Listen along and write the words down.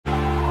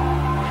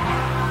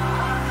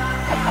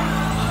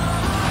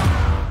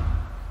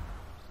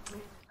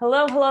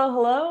Hello, hello,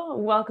 hello.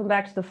 Welcome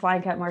back to the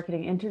Flying Cat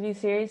Marketing interview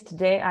series.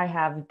 Today I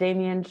have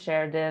Damian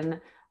Sheridan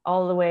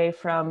all the way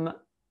from,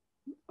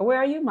 where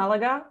are you?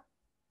 Malaga?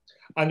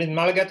 I'm in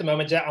Malaga at the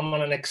moment. Yeah, I'm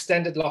on an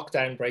extended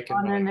lockdown break in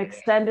On an Malaga.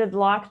 extended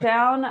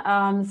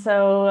lockdown.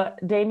 So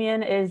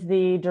Damian is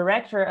the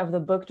director of the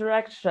Book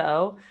Direct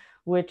Show,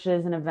 which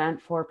is an event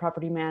for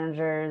property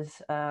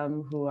managers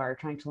who are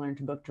trying to learn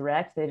to book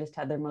direct. They just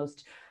had their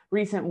most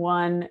recent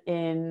one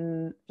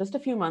in just a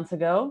few months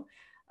ago.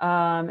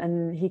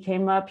 And he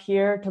came up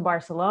here to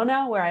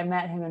Barcelona where I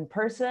met him in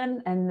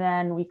person. And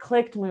then we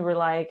clicked and we were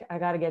like, I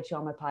got to get you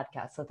on my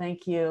podcast. So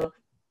thank you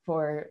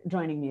for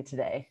joining me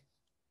today.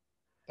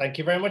 Thank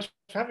you very much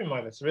for having me.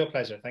 It's a real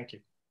pleasure. Thank you.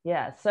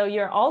 Yeah. So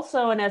you're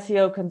also an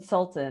SEO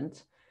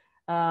consultant.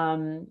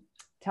 Um,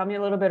 Tell me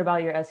a little bit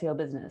about your SEO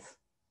business.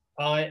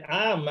 I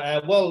am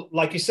well,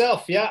 like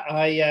yourself. Yeah,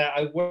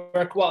 I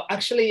work well.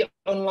 Actually,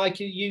 unlike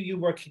you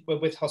work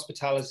with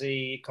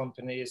hospitality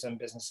companies and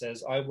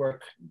businesses. I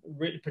work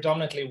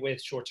predominantly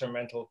with short-term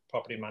rental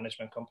property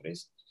management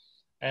companies,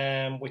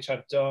 which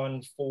I've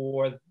done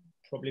for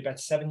probably about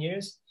 7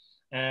 years.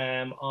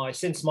 I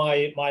since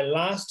my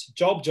last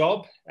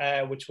job,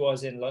 which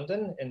was in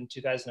London in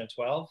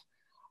 2012,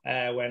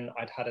 when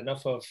I'd had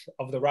enough of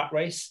the rat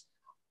race.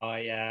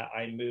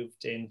 I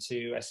moved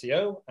into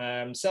SEO,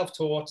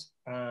 self-taught,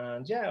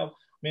 and yeah, I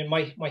mean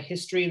my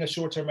history in the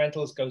short-term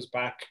rentals goes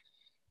back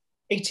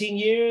 18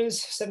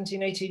 years,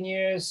 17, 18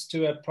 years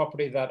to a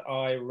property that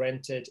I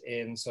rented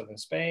in southern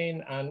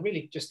Spain. And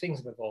really just things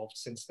have evolved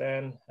since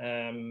then,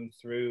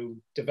 through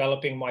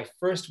developing my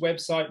first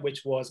website,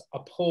 which was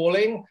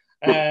appalling,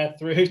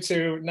 through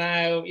to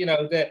now,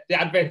 the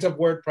advent of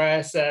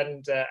WordPress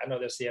and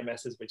other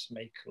CMSs, which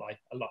make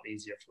life a lot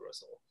easier for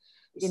us all.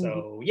 Indeed.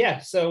 So yeah,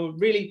 so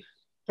really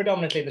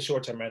predominantly the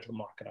short-term rental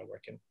market I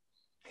work in.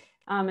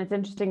 It's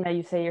interesting that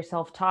you say you're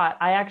self-taught.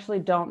 I actually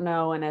don't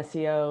know an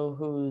SEO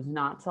who's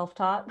not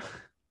self-taught.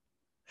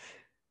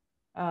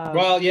 um,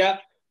 Well, yeah,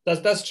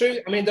 that's true.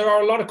 I mean, there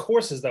are a lot of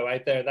courses though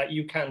out there that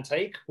you can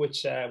take,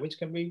 which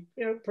can be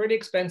pretty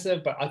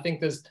expensive. But I think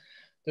there's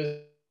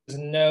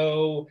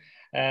no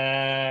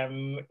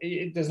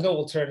there's no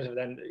alternative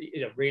than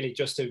really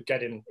just to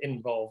get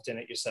involved in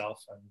it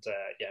yourself, and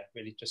yeah,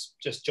 really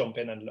just jump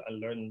in and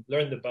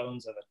learn the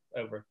bones of it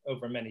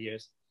over many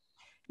years.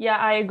 yeah,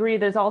 I agree.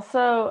 There's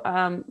also,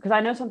 because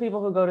I know some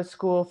people who go to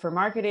school for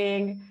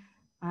marketing.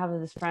 I have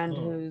this friend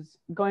Mm. who's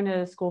going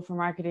to school for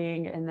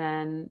marketing and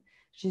then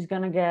she's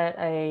going to get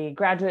a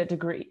graduate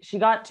degree. She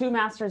got two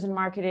masters in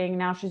marketing.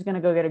 Now she's going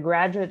to go get a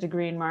graduate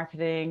degree in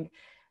marketing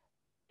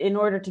in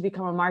order to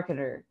become a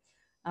marketer.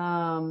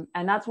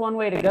 And that's one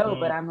way to go.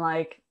 But Mm. I'm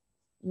like,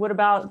 what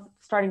about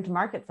starting to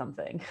market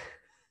something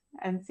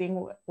and seeing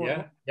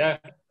Yeah, yeah.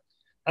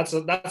 That's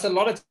a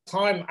lot of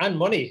time and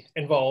money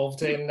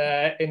involved in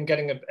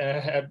getting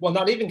well,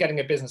 not even getting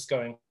a business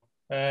going.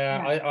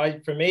 yeah, I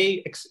for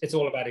me, it's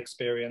all about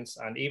experience,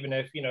 and even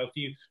if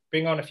you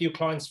bring on a few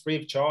clients free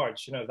of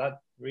charge, that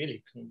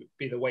really can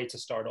be the way to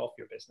start off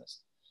your business.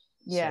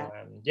 So yeah,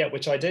 yeah,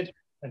 which I did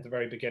at the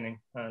very beginning,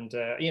 and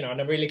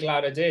and I'm really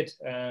glad I did,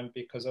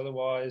 because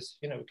otherwise,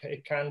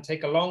 it can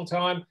take a long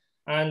time.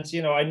 And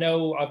I know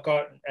I've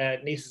got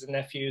nieces and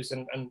nephews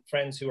and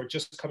friends who are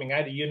just coming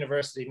out of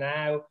university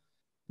now.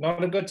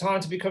 Not a good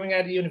time to be coming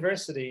out of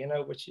university,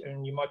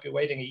 and you might be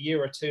waiting a year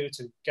or two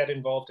to get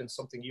involved in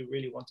something you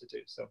really want to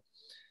do. So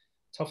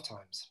tough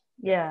times.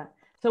 Yeah. yeah.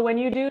 So when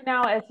you do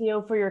now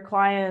SEO for your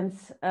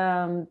clients,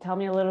 tell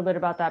me a little bit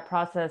about that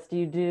process.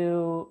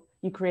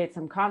 You create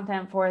some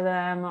content for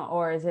them,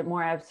 or is it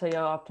more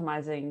SEO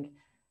optimizing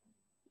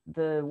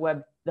the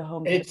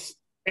homepage?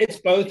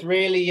 It's both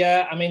really.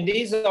 Yeah, I mean,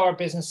 these are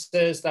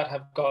businesses that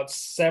have got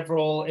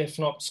several, if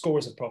not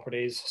scores of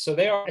properties, so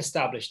they are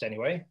established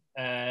anyway.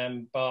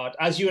 But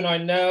as you and I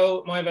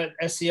know, my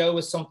SEO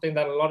is something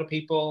that a lot of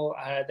people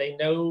they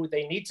know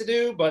they need to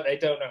do, but they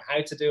don't know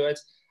how to do it.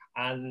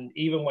 And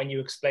even when you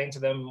explain to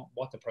them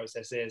what the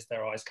process is,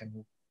 their eyes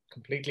can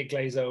completely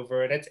glaze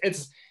over, and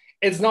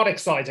it's not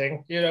exciting,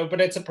 but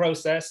it's a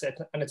process,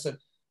 and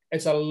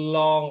it's a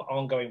long,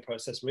 ongoing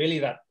process, really,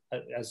 that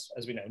as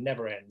we know,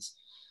 never ends.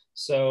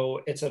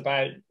 So it's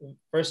about,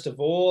 first of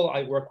all,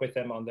 I work with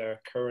them on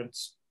their current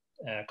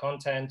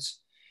content,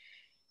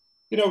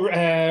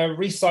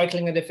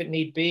 recycling it if it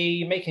need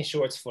be, making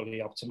sure it's fully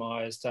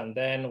optimized, and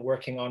then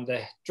working on the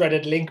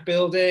dreaded link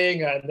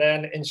building, and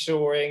then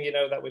ensuring,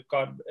 that we've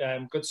got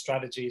good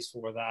strategies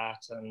for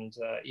that. And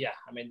yeah,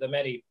 I mean, the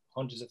many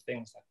hundreds of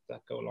things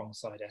that go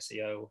alongside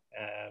SEO.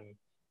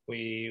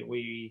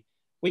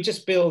 We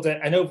just build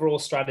an overall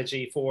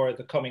strategy for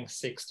the coming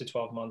 6 to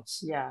 12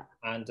 months. Yeah.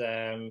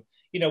 And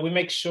we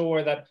make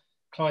sure that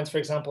clients, for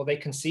example, they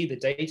can see the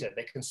data,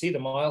 they can see the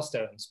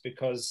milestones,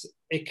 because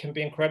it can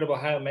be incredible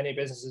how many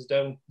businesses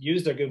don't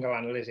use their Google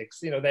Analytics.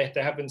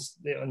 They have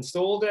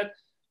installed it,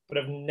 but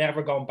have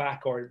never gone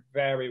back or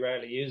very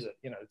rarely use it.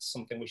 It's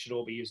something we should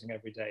all be using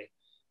every day,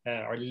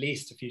 or at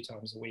least a few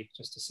times a week,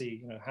 just to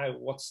see,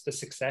 what's the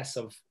success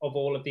of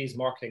all of these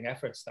marketing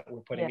efforts that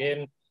we're putting Yeah.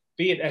 in,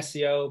 be it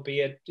SEO,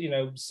 be it, you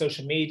know,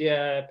 social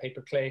media,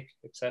 pay-per-click,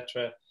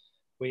 etc.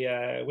 We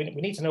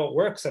need to know what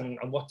works and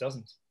what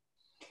doesn't.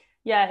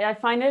 Yeah, I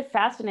find it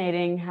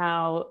fascinating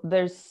how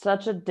there's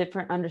such a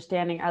different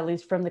understanding, at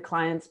least from the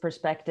client's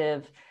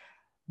perspective,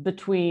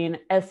 between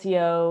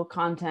SEO,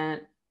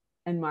 content,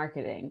 and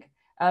marketing.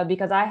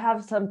 Because I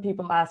have some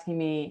people asking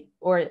me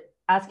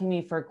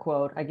for a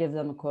quote. I give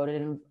them a quote,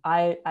 and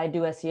I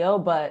do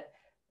SEO, but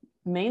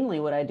mainly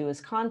what I do is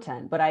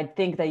content. But I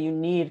think that you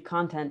need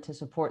content to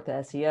support the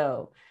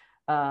SEO.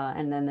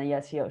 And then the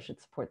SEO should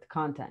support the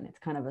content. It's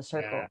kind of a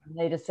circle. Yeah. And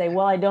they just say,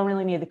 well, I don't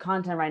really need the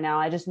content right now.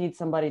 I just need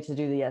somebody to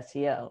do the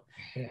SEO.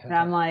 And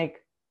I'm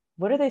like,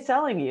 what are they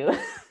selling you?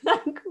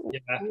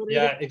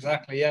 Yeah,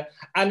 exactly. Yeah.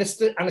 And it's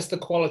the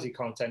quality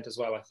content as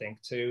well, I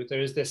think, too.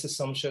 There is this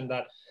assumption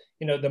that,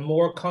 you know, the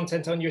more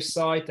content on your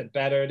site, the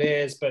better it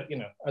is. But, you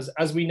know,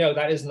 as we know,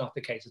 that is not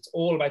the case. It's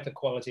all about the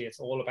quality. It's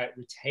all about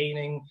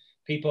retaining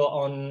people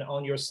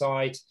on your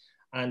site,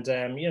 and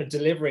you know,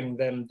 delivering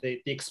them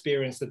the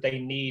experience that they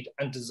need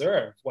and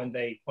deserve when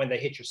they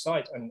hit your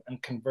site,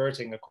 and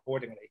converting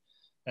accordingly.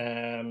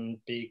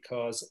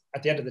 Because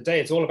at the end of the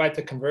day, it's all about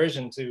the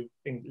conversion to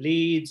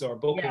leads or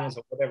bookings,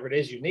 or whatever it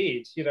is you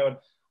need, you know.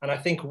 And I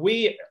think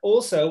we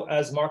also,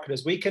 as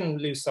marketers, we can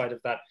lose sight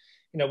of that.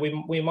 You know,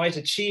 we might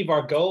achieve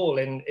our goal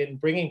in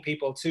bringing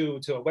people to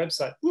a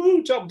website,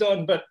 woo, job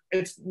done, but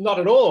it's not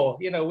at all.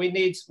 You know, we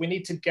need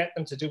to get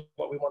them to do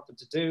what we want them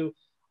to do.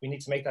 We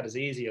need to make that as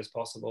easy as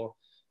possible,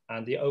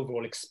 and the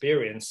overall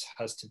experience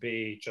has to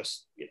be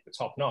just, you know,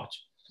 top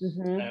notch.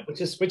 Mm-hmm.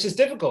 Which is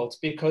difficult,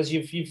 because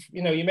you've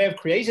you know, you may have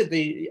created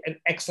an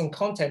excellent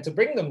content to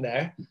bring them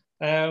there,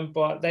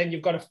 but then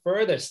you've got a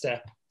further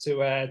step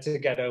to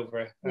get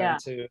over, and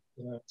to,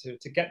 you know,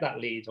 to get that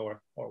lead, or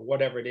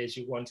whatever it is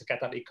you want to get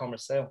that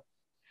e-commerce sale.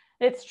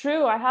 It's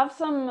true. I have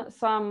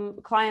some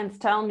clients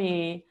tell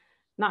me,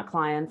 not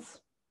clients,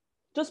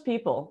 just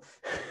people.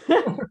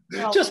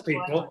 Just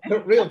people,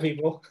 real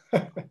people.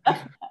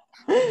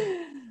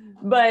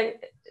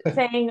 But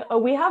saying, oh,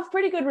 we have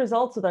pretty good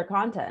results with our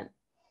content.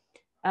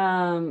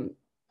 I'm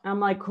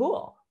like,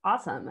 cool,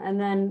 awesome. And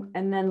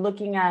then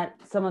looking at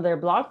some of their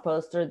blog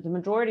posts, or the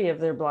majority of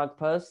their blog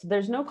posts,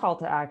 there's no call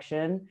to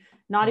action,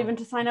 not even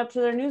to sign up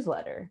to their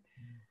newsletter.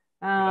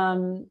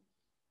 And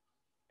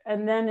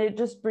then it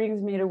just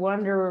brings me to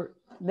wonder,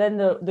 then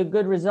the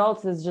good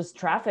results is just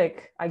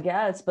traffic, I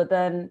guess, but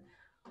then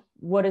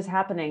what is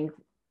happening?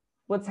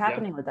 What's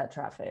happening with that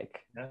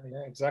traffic? Yeah,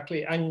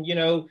 exactly. And, you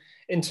know,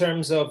 in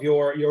terms of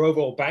your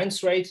overall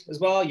bounce rate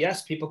as well,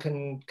 yes, people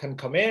can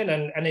come in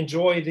and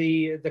enjoy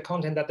the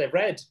content that they've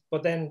read,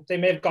 but then they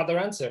may have got their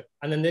answer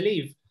and then they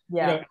leave.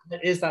 Yeah. You know,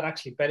 is that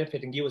actually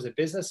benefiting you as a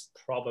business?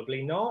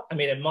 Probably not. I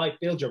mean, it might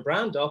build your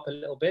brand up a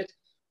little bit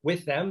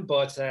with them,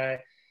 but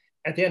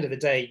at the end of the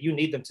day, you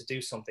need them to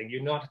do something.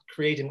 You're not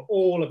creating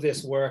all of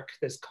this work,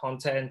 this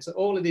content,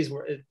 all of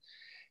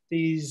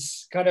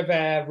these kind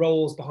of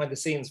roles behind the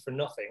scenes for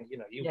nothing. You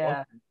know, you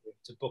want them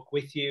to book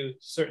with you.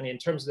 Certainly, in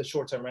terms of the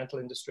short-term rental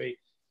industry,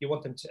 you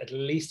want them to at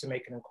least to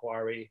make an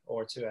inquiry,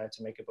 or to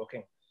make a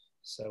booking.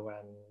 So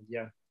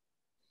yeah.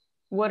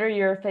 What are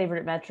your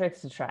favorite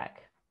metrics to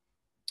track?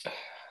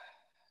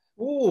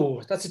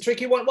 Ooh, that's a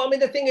tricky one. Well, I mean,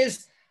 the thing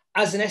is,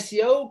 as an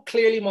SEO,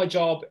 clearly my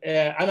job,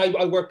 and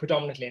I work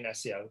predominantly in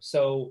SEO,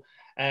 so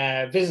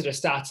visitor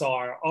stats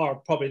are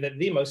probably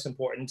the most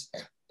important.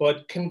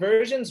 But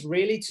conversions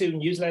really to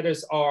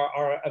newsletters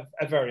are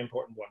a very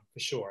important one, for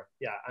sure.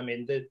 Yeah, I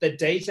mean, the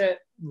data,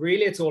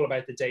 really, it's all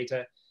about the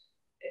data.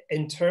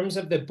 In terms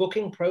of the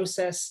booking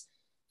process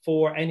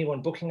for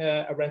anyone booking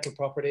a rental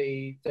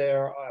property,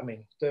 the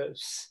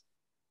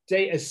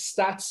data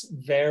stats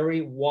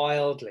vary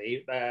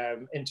wildly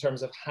in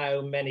terms of how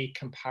many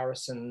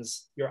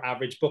comparisons your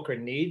average booker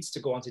needs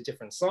to go onto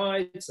different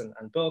sites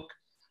and book.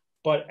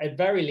 But at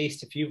very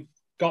least, if you've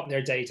got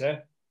their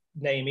data,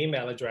 name,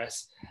 email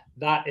address,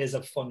 that is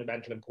of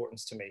fundamental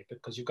importance to me,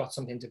 because you've got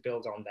something to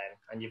build on then,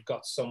 and you've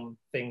got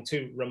something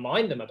to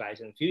remind them about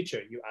in the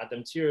future. You add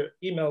them to your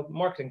email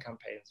marketing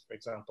campaigns, for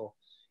example,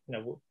 you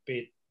know, be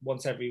it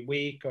once every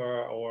week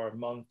or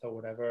month or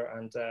whatever,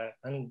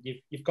 and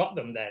you've got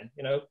them then,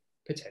 you know,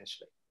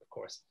 potentially, of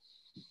course.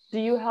 Do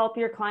you help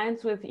your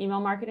clients with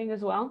email marketing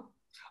as well?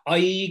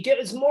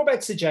 It's more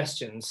about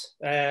suggestions,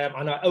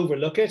 and I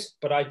overlook it,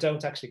 but I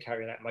don't actually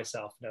carry it out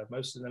myself. No,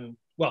 most of them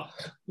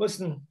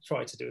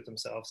try to do it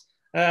themselves.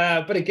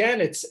 But again,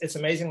 it's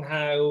amazing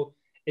how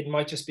it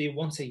might just be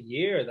once a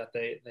year that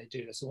they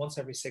do this, so once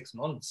every 6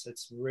 months.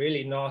 It's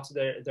really not,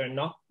 they're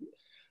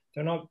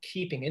not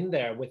keeping in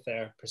there with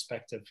their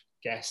prospective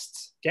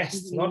guests,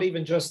 mm-hmm. Not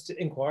even just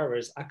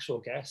inquirers, actual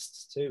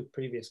guests too,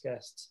 previous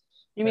guests.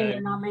 You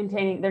mean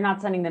they're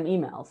not sending them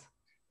emails?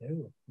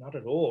 No, not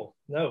at all.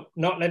 No,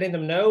 not letting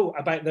them know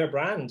about their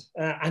brand.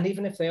 And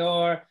even if they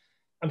are,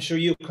 I'm sure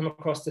you come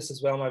across this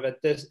as well,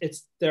 Mavet,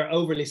 they're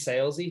overly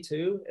salesy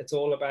too. It's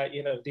all about,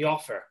 you know, the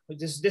offer.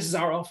 This is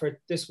our offer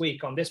this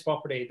week on this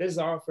property. This is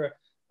our offer,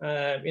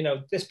 you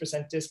know, this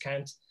 %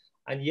 discount.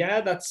 And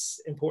yeah, that's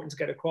important to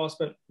get across,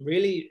 but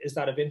really, is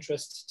that of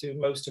interest to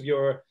most of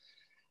your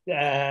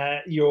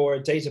your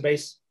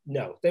database?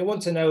 No, they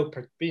want to know,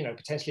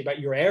 potentially about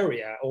your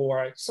area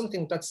or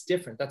something that's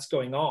different that's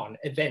going on,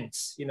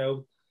 events,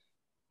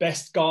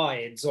 best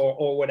guides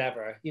or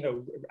whatever,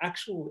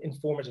 actual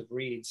informative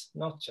reads,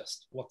 not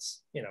just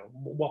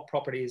what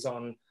property is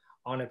on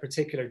a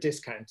particular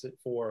discount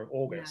for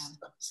August,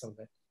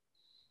 something.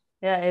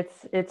 Yeah,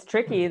 it's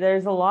tricky.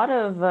 There's a lot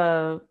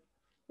of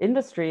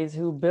industries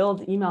who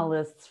build email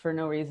lists for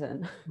no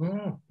reason.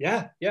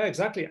 Yeah,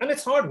 exactly. And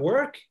it's hard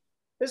work,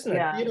 isn't it?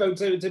 Yeah.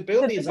 To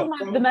build This these is up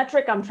the from.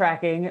 metric I'm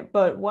tracking,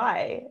 but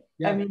why?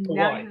 I Yeah, mean, but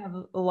now why? you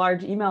have a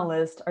large email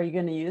list. Are you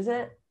going to use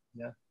it?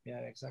 Yeah,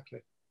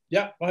 exactly.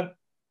 Yeah, I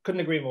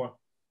couldn't agree more.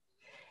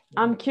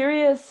 I'm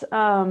curious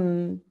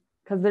because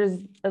there's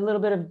a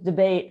little bit of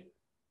debate.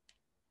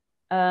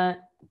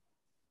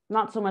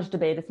 Not so much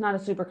debate. It's not a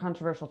super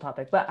controversial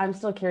topic, but I'm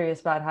still curious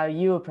about how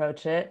you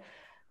approach it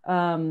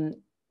um,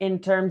 in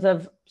terms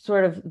of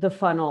sort of the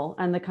funnel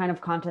and the kind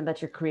of content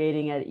that you're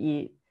creating at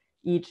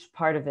each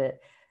part of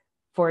it.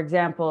 For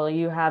example,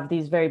 you have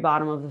these very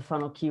bottom of the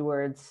funnel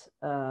keywords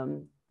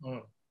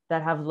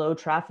that have low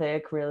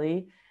traffic,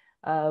 really,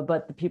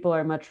 but the people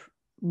are much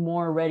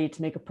more ready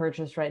to make a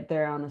purchase right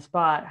there on the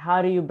spot.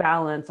 How do you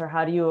balance, or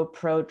how do you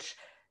approach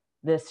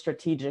this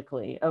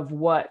strategically of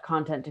what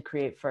content to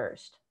create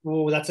first?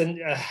 Oh, that's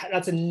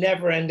a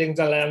never-ending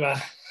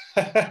dilemma.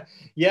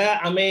 Yeah,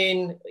 I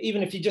mean,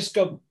 even if you just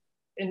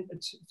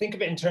think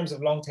of it in terms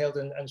of long-tailed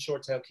and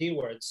short-tailed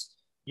keywords.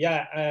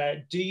 Yeah,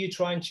 do you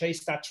try and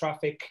chase that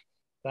traffic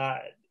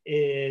that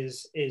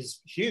is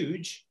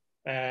huge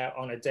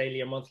on a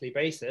daily or monthly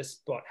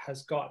basis, but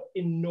has got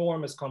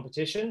enormous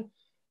competition?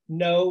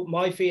 No,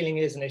 my feeling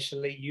is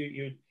initially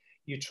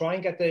you try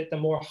and get the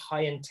more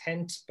high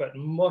intent but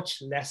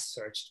much less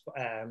searched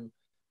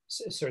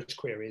search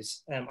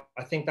queries.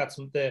 I think that's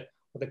what they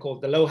call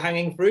the low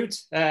hanging fruit.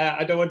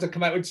 I don't want to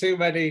come out with too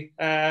many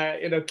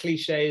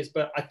cliches,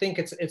 but I think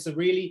it's a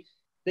really,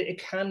 it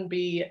can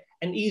be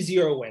an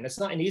easier win. It's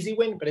not an easy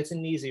win, but it's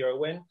an easier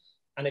win.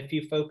 And if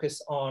you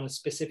focus on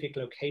specific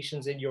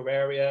locations in your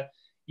area,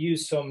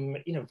 use some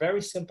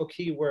very simple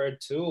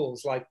keyword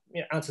tools like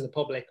Answer the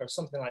Public or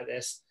something like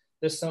this.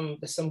 There's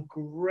some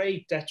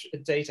great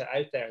data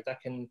out there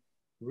that can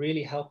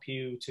really help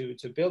you to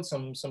build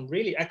some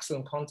really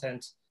excellent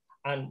content.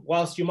 And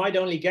whilst you might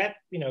only get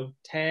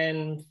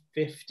 10,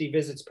 50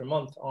 visits per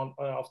month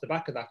off the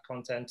back of that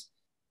content,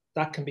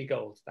 that can be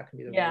gold. That can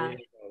be the real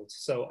gold.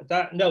 So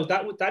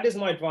that is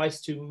my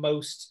advice to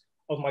most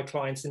of my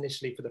clients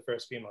initially for the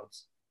first few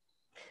months.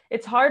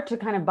 It's hard to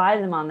kind of buy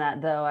them on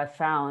that, though, I've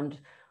found,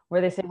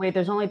 where they say, wait,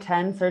 there's only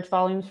 10 search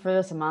volumes for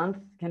this a month.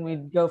 Can we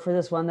go for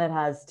this one that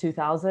has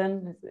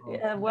 2,000?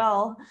 Yeah,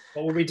 well.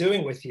 What were we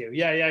doing with you?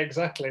 Yeah,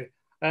 exactly.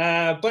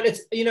 But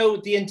it's,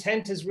 the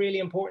intent is really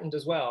important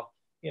as well,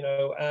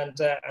 and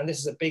this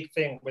is a big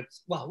thing with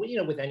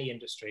any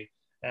industry,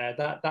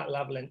 that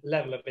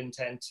level of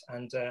intent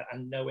and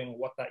knowing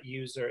what that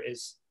user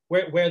is,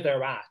 where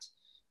they're at.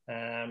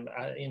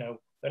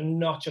 They're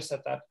not just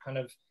at that kind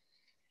of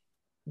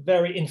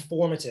very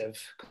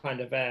informative kind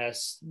of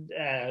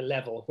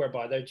level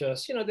whereby they're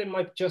just, they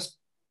might just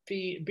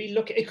be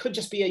looking, it could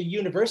just be a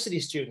university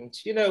student,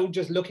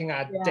 just looking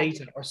at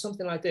data or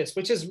something like this,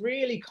 which is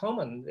really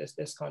common,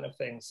 this kind of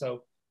thing.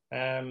 So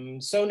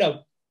no,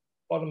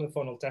 bottom of the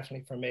funnel,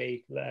 definitely for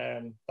me,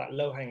 that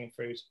low hanging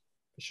fruit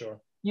for sure.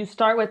 You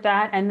start with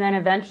that, and then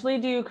eventually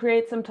do you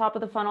create some top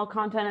of the funnel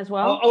content as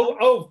well?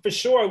 Oh, for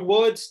sure I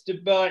would,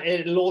 but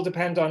it'll all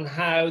depend on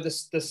how the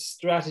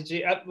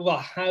strategy,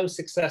 how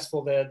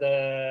successful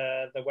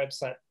the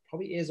website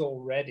probably is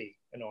already,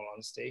 in all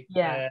honesty.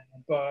 Yeah.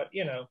 But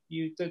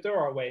there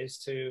are ways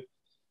to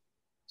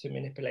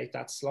manipulate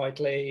that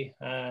slightly,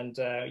 and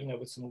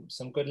with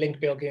some good link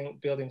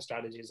building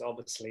strategies,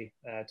 obviously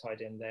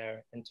tied in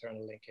there,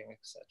 internal linking,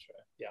 etc.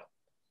 Yeah.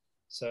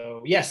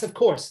 So yes, of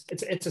course,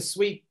 it's a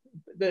sweet.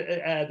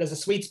 There's a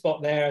sweet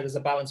spot there. There's a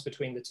balance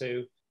between the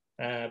two,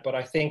 but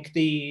I think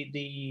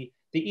the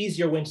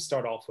easier win to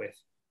start off with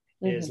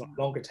is like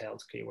longer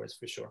tailed keywords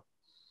for sure.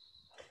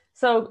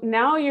 So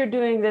now you're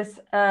doing this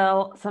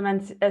some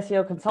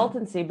SEO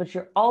consultancy, but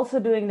you're also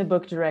doing the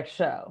Book Direct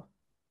show.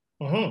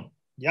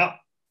 Yeah,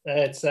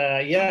 it's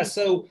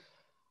So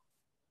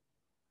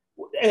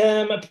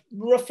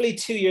roughly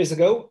 2 years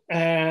ago,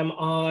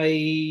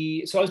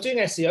 I was doing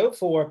SEO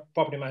for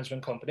property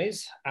management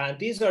companies, and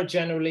these are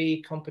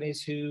generally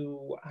companies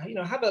who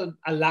have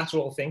a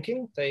lateral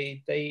thinking.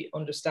 They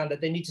understand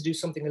that they need to do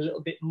something a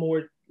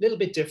little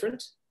bit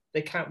different.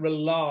 They can't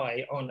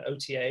rely on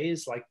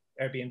OTAs like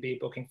Airbnb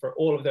booking for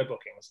all of their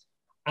bookings,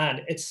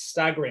 and it's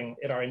staggering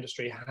in our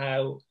industry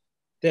how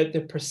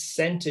the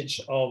percentage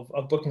of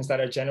bookings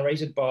that are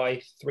generated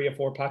by 3 or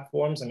 4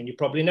 platforms. I mean, you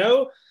probably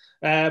know.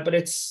 But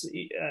it's,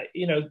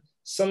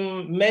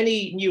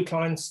 many new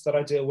clients that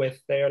I deal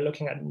with, they are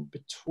looking at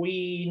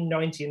between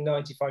 90 and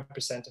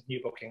 95% of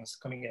new bookings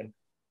coming in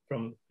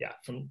from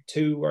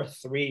 2 or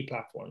 3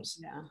 platforms.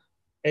 Yeah.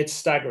 It's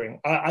staggering.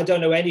 I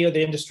don't know any other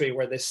industry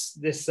where this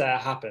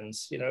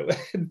happens.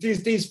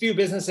 These few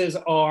businesses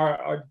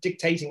are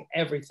dictating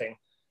everything.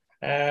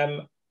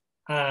 And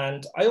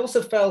I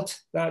also felt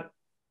that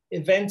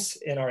events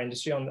in our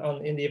industry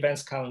in the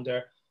events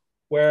calendar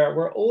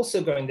were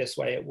also going this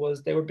way.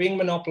 They were being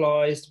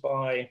monopolized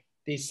by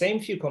these same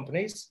few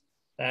companies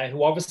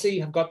who obviously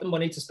have got the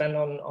money to spend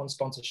on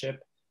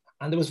sponsorship.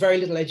 And there was very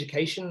little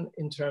education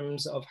in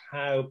terms of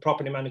how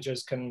property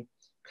managers can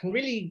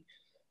really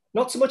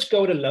not so much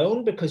go it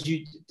alone, because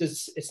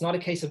it's not a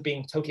case of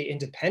being totally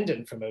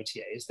independent from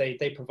OTAs.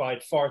 They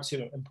provide far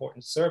too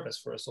important service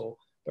for us all,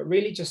 but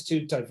really just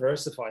to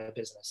diversify a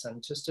business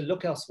and just to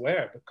look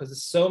elsewhere, because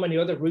there's so many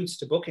other routes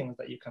to bookings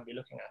that you can be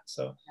looking at.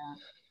 So yeah.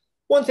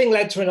 One thing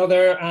led to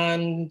another,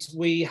 and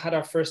we had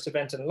our first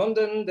event in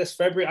London this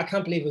February. I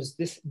can't believe it was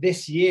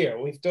this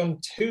year. We've done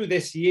 2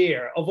 this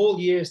year, of all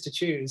years to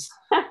choose.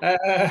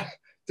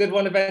 Did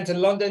one event in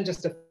London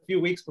just a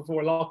few weeks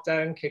before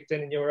lockdown kicked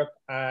in Europe,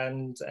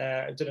 and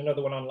did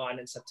another one online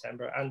in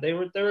September. And they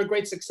were a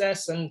great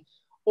success, and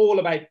all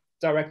about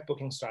direct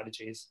booking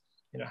strategies.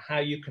 You know,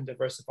 how you can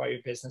diversify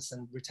your business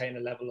and retain a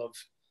level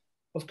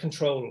of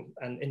control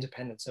and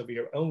independence over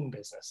your own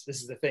business. This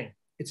is the thing.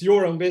 It's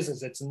your own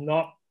business. It's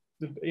not,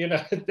 you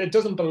know, it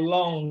doesn't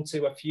belong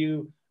to a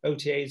few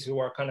OTAs who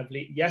are kind of,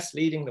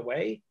 leading the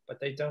way, but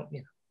they don't, you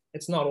know,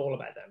 it's not all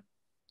about them.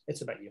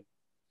 It's about you.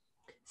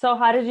 So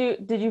how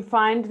did you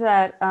find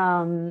that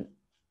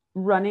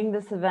running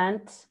this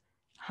event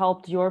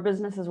helped your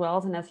business as well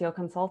as an SEO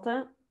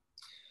consultant?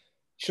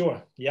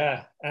 Sure.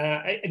 Yeah.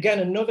 Again,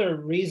 another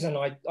reason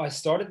I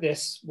started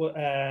this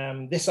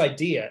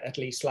idea, at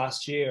least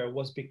last year,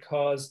 was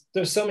because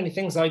there's so many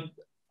things I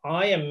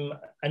am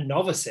a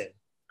novice in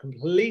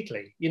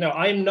completely. You know,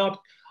 I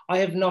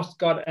have not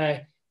got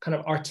a kind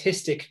of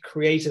artistic,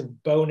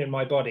 creative bone in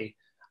my body.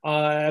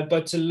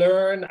 But to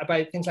learn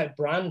about things like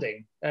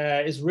branding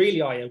is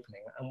really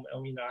eye-opening.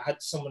 And you know, I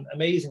had someone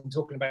amazing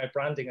talking about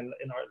branding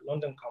in our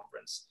London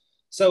conference.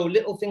 So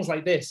little things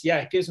like this, yeah,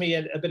 it gives me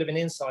a bit of an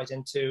insight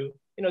into,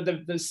 you know,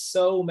 there's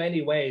so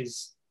many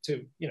ways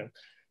to, you know,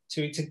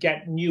 to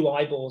get new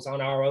eyeballs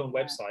on our own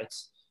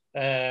websites.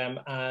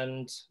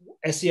 And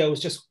SEO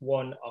is just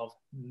one of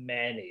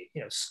many,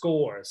 you know,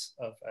 scores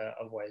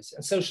of ways.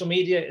 And social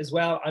media as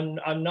well.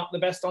 I'm not the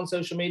best on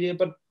social media,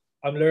 but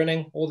I'm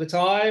learning all the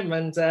time.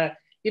 And,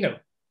 you know,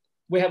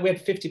 we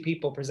had 50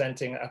 people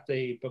presenting at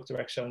the Book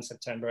Direct show in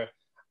September,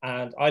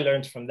 and I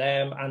learned from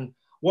them. And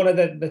one of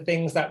the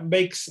things that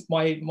makes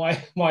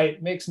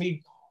makes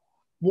me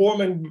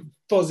warm and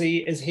fuzzy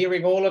is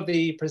hearing all of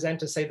the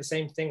presenters say the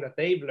same thing, that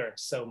they've learned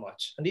so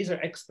much. And these are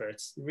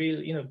experts,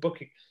 real, you know,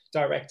 Book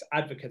Direct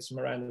advocates from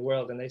around the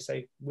world. And they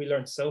say, we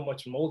learned so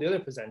much from all the other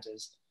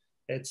presenters.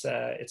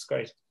 It's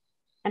great.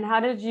 And how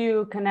did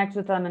you connect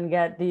with them and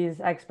get these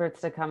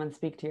experts to come and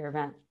speak to your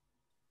event?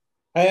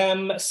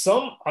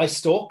 Some I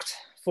stalked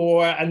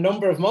for a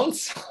number of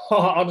months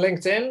on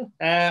LinkedIn.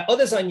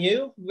 Others I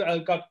knew. I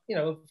got, you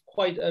know,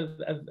 quite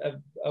a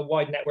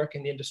wide network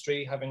in the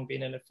industry, having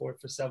been in it for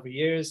several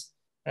years.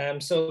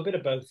 So a bit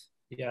of both,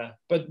 yeah.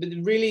 But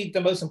really,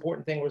 the most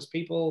important thing was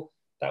people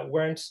that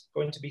weren't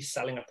going to be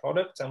selling a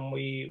product, and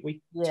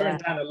we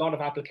turned down a lot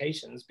of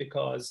applications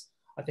because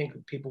I think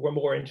people were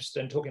more interested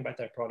in talking about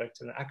their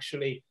product and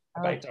actually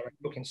about direct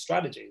booking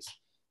strategies.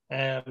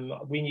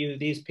 We knew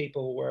these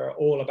people were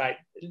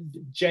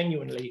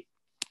genuinely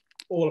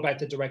all about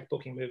the direct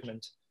booking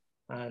movement,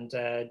 and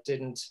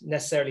didn't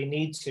necessarily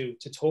need to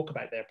talk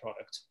about their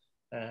product.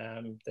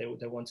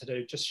 They wanted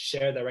to just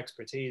share their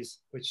expertise,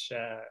 which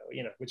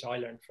you know, which I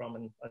learned from,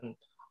 and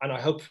I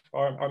hope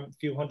our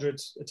few hundred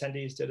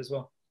attendees did as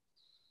well.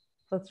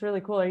 That's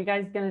really cool. You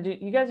guys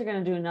are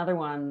gonna do another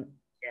one?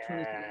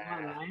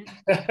 Yeah,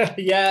 right?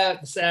 Yeah,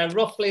 it's,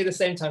 roughly the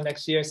same time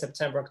next year,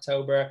 September,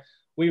 October.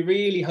 We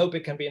really hope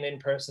it can be an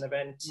in-person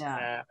event,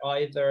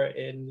 either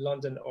in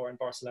London or in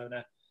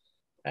Barcelona.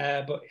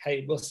 But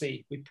hey, we'll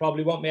see. We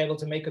probably won't be able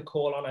to make a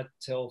call on it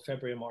till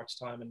February, March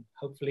time, and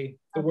hopefully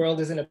the world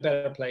is in a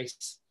better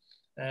place,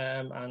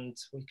 and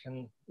we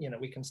can, you know,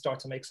 we can start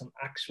to make some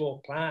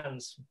actual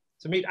plans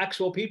to meet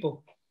actual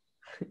people.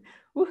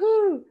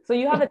 Woohoo! So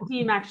you have a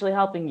team actually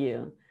helping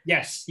you?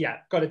 Yes, yeah,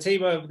 got a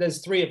team of,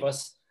 there's 3 of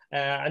us,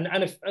 and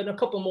a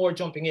couple more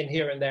jumping in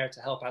here and there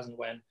to help as and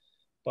when.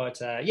 But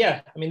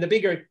yeah, I mean, the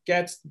bigger it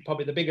gets,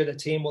 probably the bigger the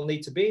team will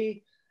need to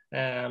be.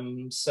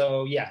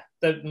 So yeah,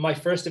 my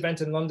first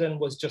event in London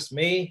was just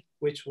me,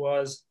 which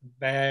was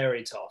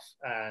very tough,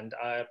 and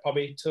I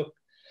probably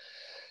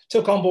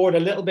took on board a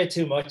little bit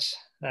too much.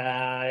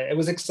 It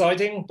was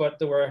exciting, but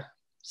there were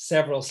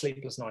several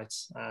sleepless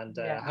nights, and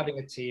having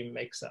a team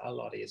makes it a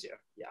lot easier.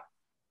 Yeah,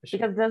 sure.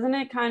 Because doesn't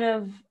it kind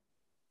of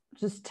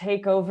just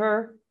take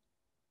over?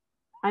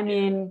 I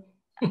mean,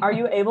 are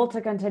you able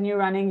to continue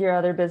running your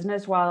other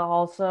business while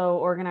also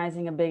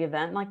organizing a big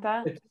event like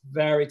that? It's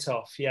very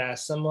tough. Yeah,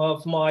 some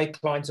of my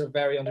clients are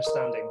very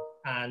understanding,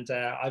 and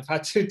I've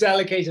had to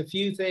delegate a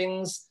few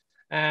things,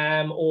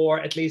 or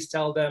at least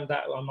tell them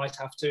that I might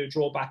have to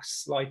draw back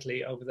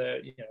slightly over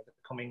the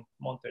coming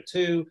month or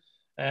two,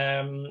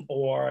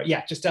 or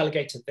yeah, just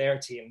delegate to their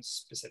team's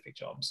specific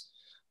jobs.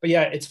 But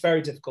yeah, it's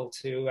very difficult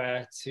to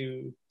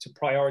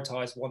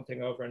prioritize one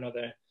thing over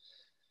another.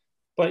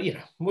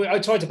 but I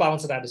try to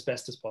balance it out as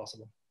best as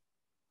possible.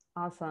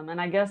 Awesome. And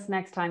I guess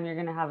next time you're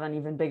going to have an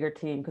even bigger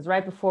team, because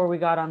right before we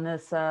got on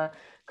this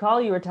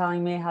call, you were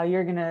telling me how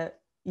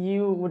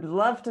you would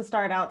love to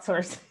start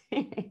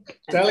outsourcing.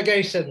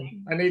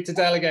 Delegation. I need to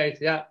delegate.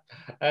 Yeah.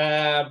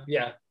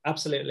 Yeah,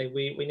 absolutely.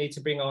 We need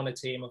to bring on a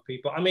team of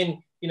people. I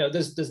mean,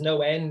 there's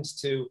no end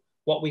to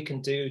what we can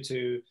do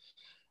to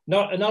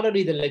not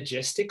only the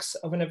logistics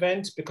of an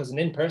event, because an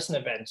in-person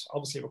event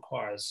obviously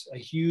requires a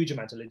huge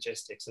amount of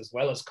logistics as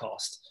well as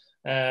cost.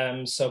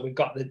 So we've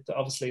got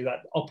obviously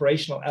that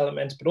operational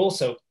element, but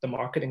also the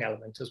marketing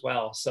element as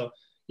well. So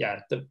yeah,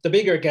 the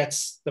bigger it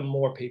gets, the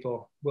more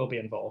people will be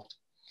involved.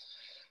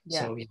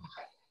 Yeah. So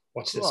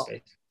watch this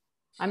space.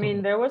 I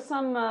mean, there was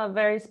some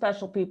very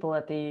special people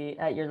at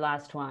your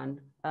last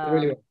one.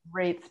 Really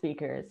great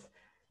speakers.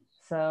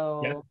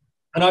 So yeah.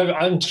 And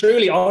I'm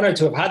truly honored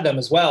to have had them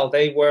as well.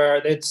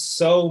 It's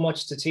so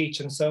much to teach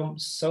and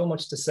so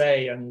much to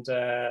say. And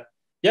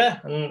yeah,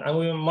 and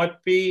we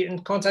might be in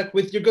contact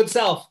with your good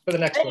self for the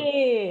next one.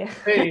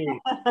 Hey.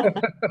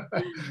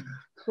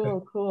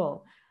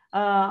 Cool.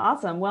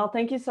 Awesome. Well,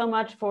 thank you so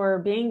much for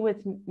being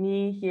with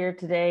me here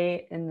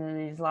today in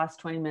these last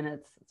 20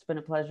 minutes. It's been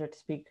a pleasure to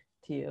speak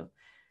to you.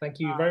 Thank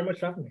you very much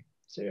for having me.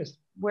 Serious.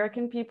 Where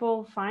can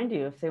people find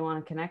you if they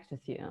want to connect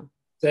with you?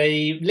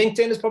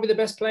 LinkedIn is probably the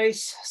best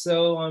place.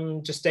 So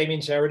I'm just Damian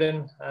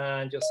Sheridan,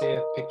 and you'll see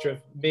a picture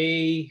of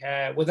me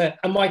with a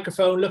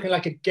microphone, looking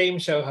like a game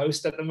show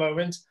host at the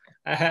moment.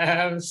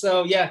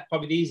 So yeah,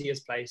 probably the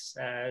easiest place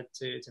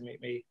to meet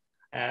me.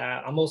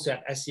 I'm also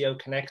at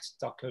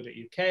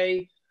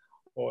seoconnect.co.uk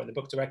or the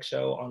Book Direct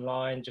Show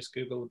online. Just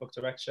Google the Book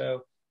Direct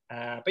Show.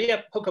 But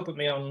yeah, hook up with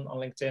me on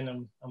LinkedIn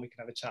and we can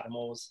have a chat. I'm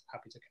always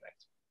happy to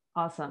connect.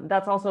 Awesome.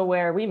 That's also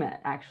where we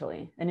met,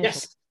 actually. Initially.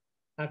 Yes.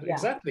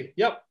 Exactly.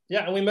 Yep.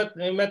 Yeah. And we met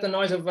the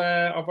night of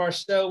our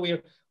show. We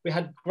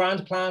had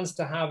grand plans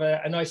to have a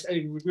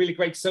really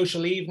great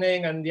social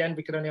evening, and in the end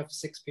we could only have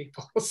 6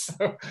 people,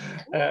 so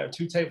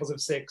 2 tables of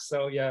 6.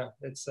 So yeah,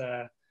 it's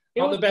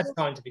not the best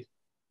time to be.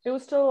 It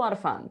was still a lot of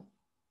fun.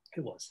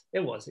 It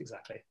was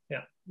exactly.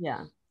 Yeah.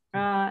 Yeah.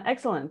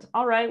 Excellent.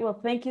 All right. Well,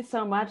 thank you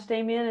so much,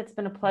 Damian. It's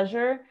been a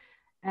pleasure.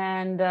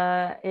 And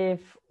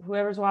if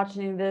whoever's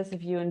watching this,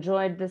 if you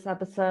enjoyed this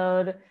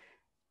episode,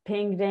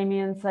 ping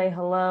Damian, say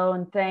hello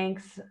and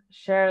thanks,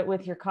 share it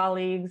with your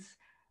colleagues,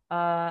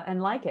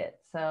 and like it.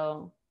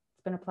 So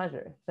it's been a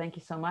pleasure. Thank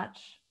you so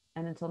much.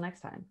 And until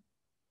next time.